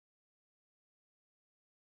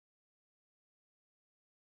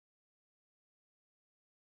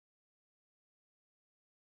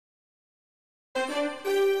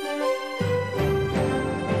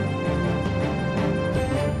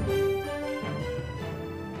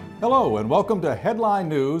Hello and welcome to Headline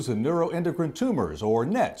News in Neuroendocrine Tumors, or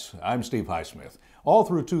NETs. I'm Steve Highsmith. All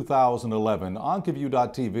through 2011,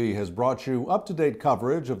 Oncology.TV has brought you up-to-date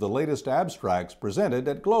coverage of the latest abstracts presented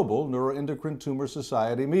at global Neuroendocrine Tumor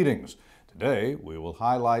Society meetings. Today, we will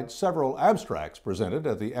highlight several abstracts presented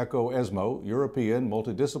at the ESMO European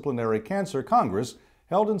Multidisciplinary Cancer Congress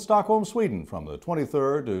held in Stockholm, Sweden from the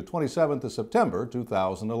 23rd to 27th of September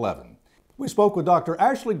 2011. We spoke with Dr.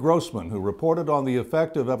 Ashley Grossman, who reported on the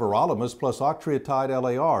effect of Everolimus plus Octreotide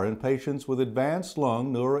LAR in patients with advanced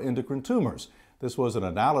lung neuroendocrine tumors. This was an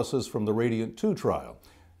analysis from the RADIANT-2 trial.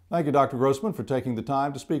 Thank you, Dr. Grossman, for taking the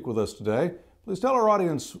time to speak with us today. Please tell our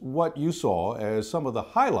audience what you saw as some of the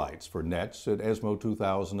highlights for NETs at ESMO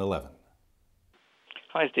 2011.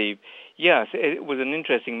 Hi, Steve. Yes, it was an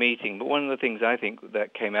interesting meeting, but one of the things I think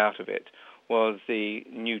that came out of it was the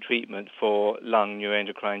new treatment for lung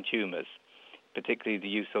neuroendocrine tumors, particularly the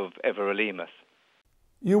use of Everolimus.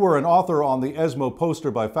 You were an author on the ESMO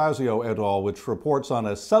poster by Fazio et al., which reports on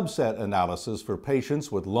a subset analysis for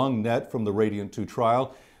patients with lung NET from the RADIANT-2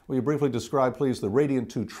 trial. Will you briefly describe, please, the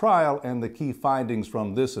RADIANT-2 trial and the key findings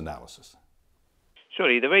from this analysis?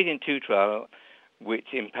 Surely, the RADIANT-2 trial, which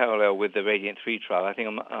in parallel with the RADIANT-3 trial, I think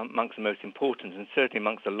amongst the most important and certainly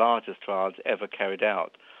amongst the largest trials ever carried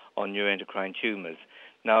out on neuroendocrine tumors.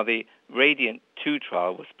 Now, the RADIANT-2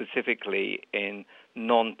 trial was specifically in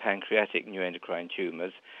non-pancreatic neuroendocrine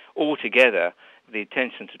tumors. Altogether, the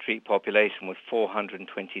intention to treat population was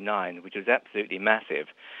 429, which was absolutely massive,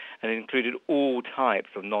 and it included all types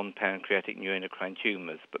of non-pancreatic neuroendocrine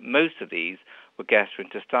tumors, but most of these were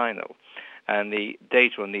gastrointestinal, and the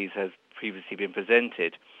data on these has previously been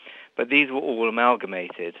presented. But these were all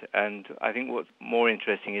amalgamated, and I think what's more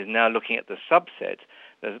interesting is now looking at the subset,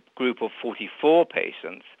 the group of 44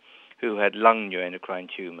 patients who had lung neuroendocrine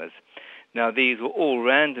tumors. Now, these were all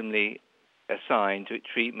randomly assigned to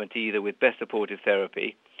treatment either with best supportive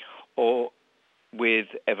therapy or with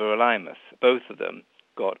Everolimus. Both of them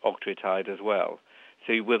got octreotide as well.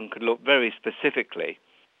 So one could look very specifically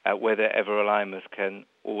at whether Everolimus can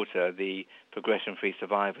alter the progression-free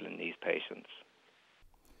survival in these patients.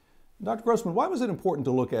 Dr. Grossman, why was it important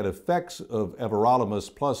to look at effects of Everolimus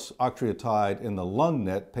plus octreotide in the lung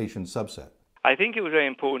NET patient subset? I think it was very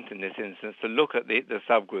important in this instance to look at the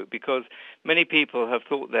subgroup, because many people have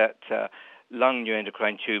thought that lung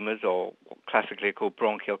neuroendocrine tumors, or what classically called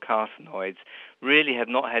bronchial carcinoids, really have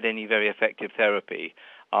not had any very effective therapy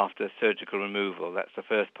after surgical removal. That's the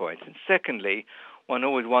first point. And secondly, one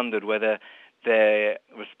always wondered whether their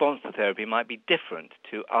response to therapy might be different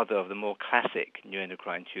to other of the more classic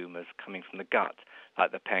neuroendocrine tumors coming from the gut,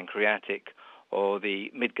 like the pancreatic or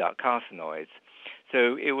the midgut carcinoids.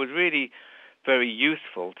 So it was really very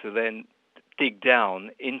useful to then dig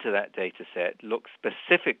down into that data set, look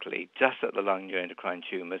specifically just at the lung neuroendocrine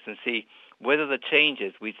tumors and see whether the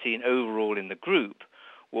changes we'd seen overall in the group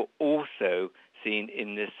were also seen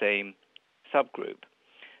in the same subgroup.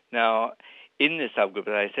 Now, in this subgroup,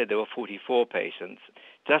 as I said, there were 44 patients.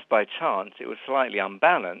 Just by chance, it was slightly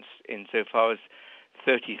unbalanced insofar as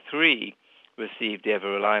 33 received the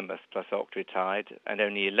Everolimus plus octreotide and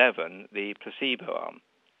only 11 the placebo arm.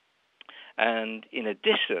 And in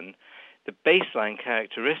addition, the baseline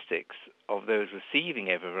characteristics of those receiving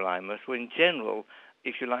Everolimus were in general,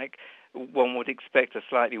 if you like, one would expect a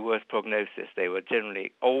slightly worse prognosis. They were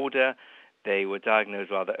generally older, they were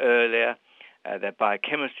diagnosed rather earlier, their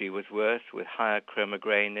biochemistry was worse with higher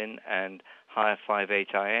chromogranin and higher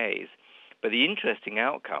 5-HIAs. But the interesting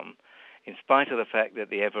outcome, in spite of the fact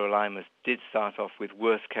that the Everolimus did start off with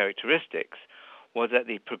worse characteristics, was that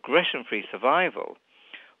the progression-free survival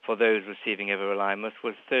for those receiving Everolimus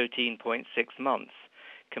was 13.6 months,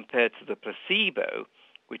 compared to the placebo,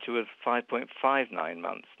 which was 5.59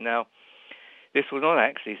 months. Now, this was not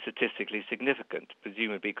actually statistically significant,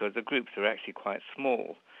 presumably because the groups are actually quite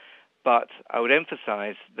small. But I would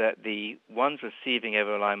emphasize that the ones receiving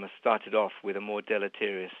Everolimus started off with a more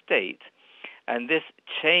deleterious state, and this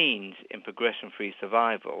change in progression-free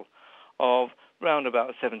survival of round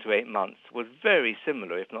about 7 to 8 months was very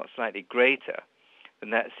similar, if not slightly greater, than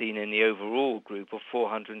that seen in the overall group of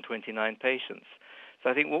 429 patients. So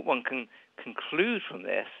I think what one can conclude from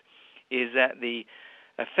this is that the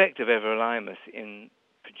effect of Everolimus in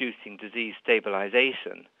producing disease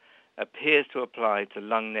stabilization appears to apply to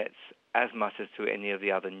lung NETs as much as to any of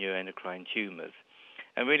the other neuroendocrine tumors.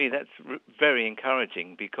 And really that's very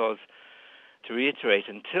encouraging because, to reiterate,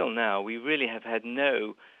 until now we really have had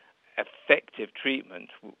no effective treatment,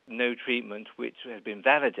 no treatment which has been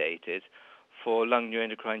validated for lung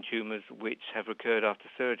neuroendocrine tumors which have recurred after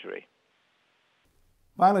surgery.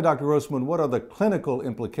 Finally, Dr. Grossman, what are the clinical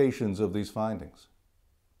implications of these findings?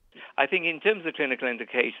 I think in terms of clinical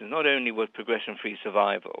indications, not only was progression-free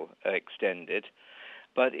survival extended,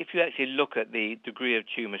 but if you actually look at the degree of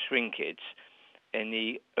tumor shrinkage, in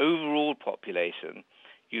the overall population,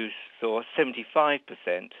 you saw 75%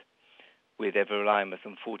 with everolimus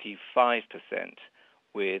and 45%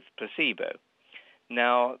 with placebo.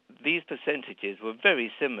 Now, these percentages were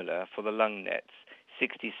very similar for the lung nets,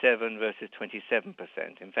 67 versus 27%,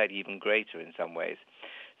 in fact, even greater in some ways.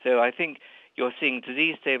 So I think you're seeing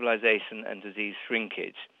disease stabilization and disease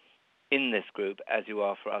shrinkage in this group as you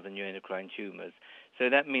are for other neuroendocrine tumors. So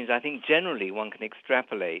that means I think generally one can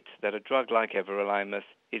extrapolate that a drug like everolimus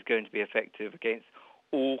is going to be effective against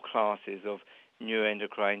all classes of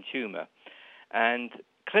neuroendocrine tumor. And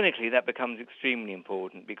clinically that becomes extremely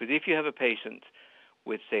important because if you have a patient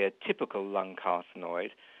with, say, a typical lung carcinoid,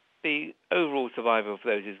 the overall survival of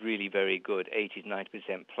those is really very good, 80 to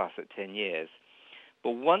 90% plus at 10 years.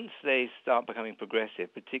 But once they start becoming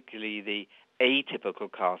progressive, particularly the atypical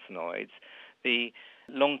carcinoids, the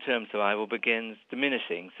long-term survival begins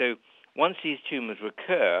diminishing. So once these tumors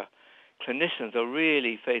recur, clinicians are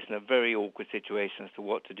really facing a very awkward situation as to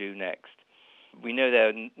what to do next. We know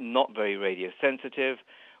they're not very radiosensitive.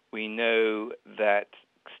 We know that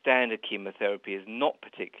standard chemotherapy is not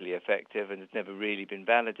particularly effective and has never really been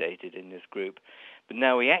validated in this group. But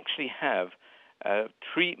now we actually have a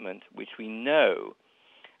treatment which we know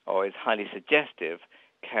or is highly suggestive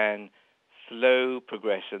can slow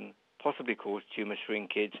progression, possibly cause tumor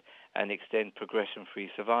shrinkage, and extend progression-free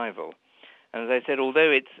survival. And as I said,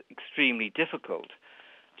 although it's extremely difficult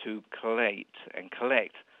to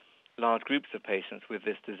collect large groups of patients with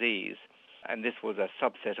this disease, and this was a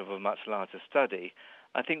subset of a much larger study,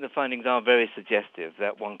 I think the findings are very suggestive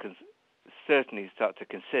that one can certainly start to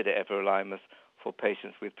consider everolimus for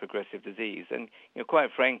patients with progressive disease. And quite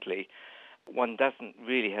frankly, one doesn't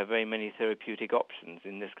really have very many therapeutic options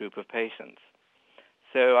in this group of patients.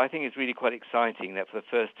 So I think it's really quite exciting that for the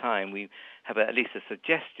first time we have at least a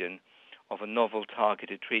suggestion of a novel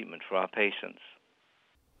targeted treatment for our patients.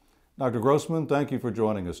 Dr. Grossman, thank you for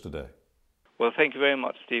joining us today. Well, thank you very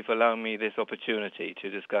much, Steve, for allowing me this opportunity to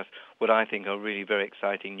discuss what I think are really very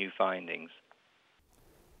exciting new findings.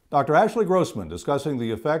 Dr. Ashley Grossman discussing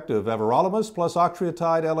the effect of everolimus plus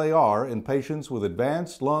octreotide LAR in patients with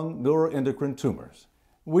advanced lung neuroendocrine tumors.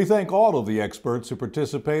 We thank all of the experts who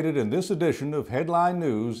participated in this edition of Headline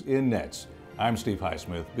News in NETS. I'm Steve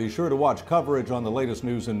Highsmith. Be sure to watch coverage on the latest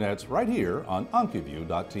news in NETS right here on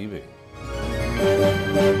Oncology.TV.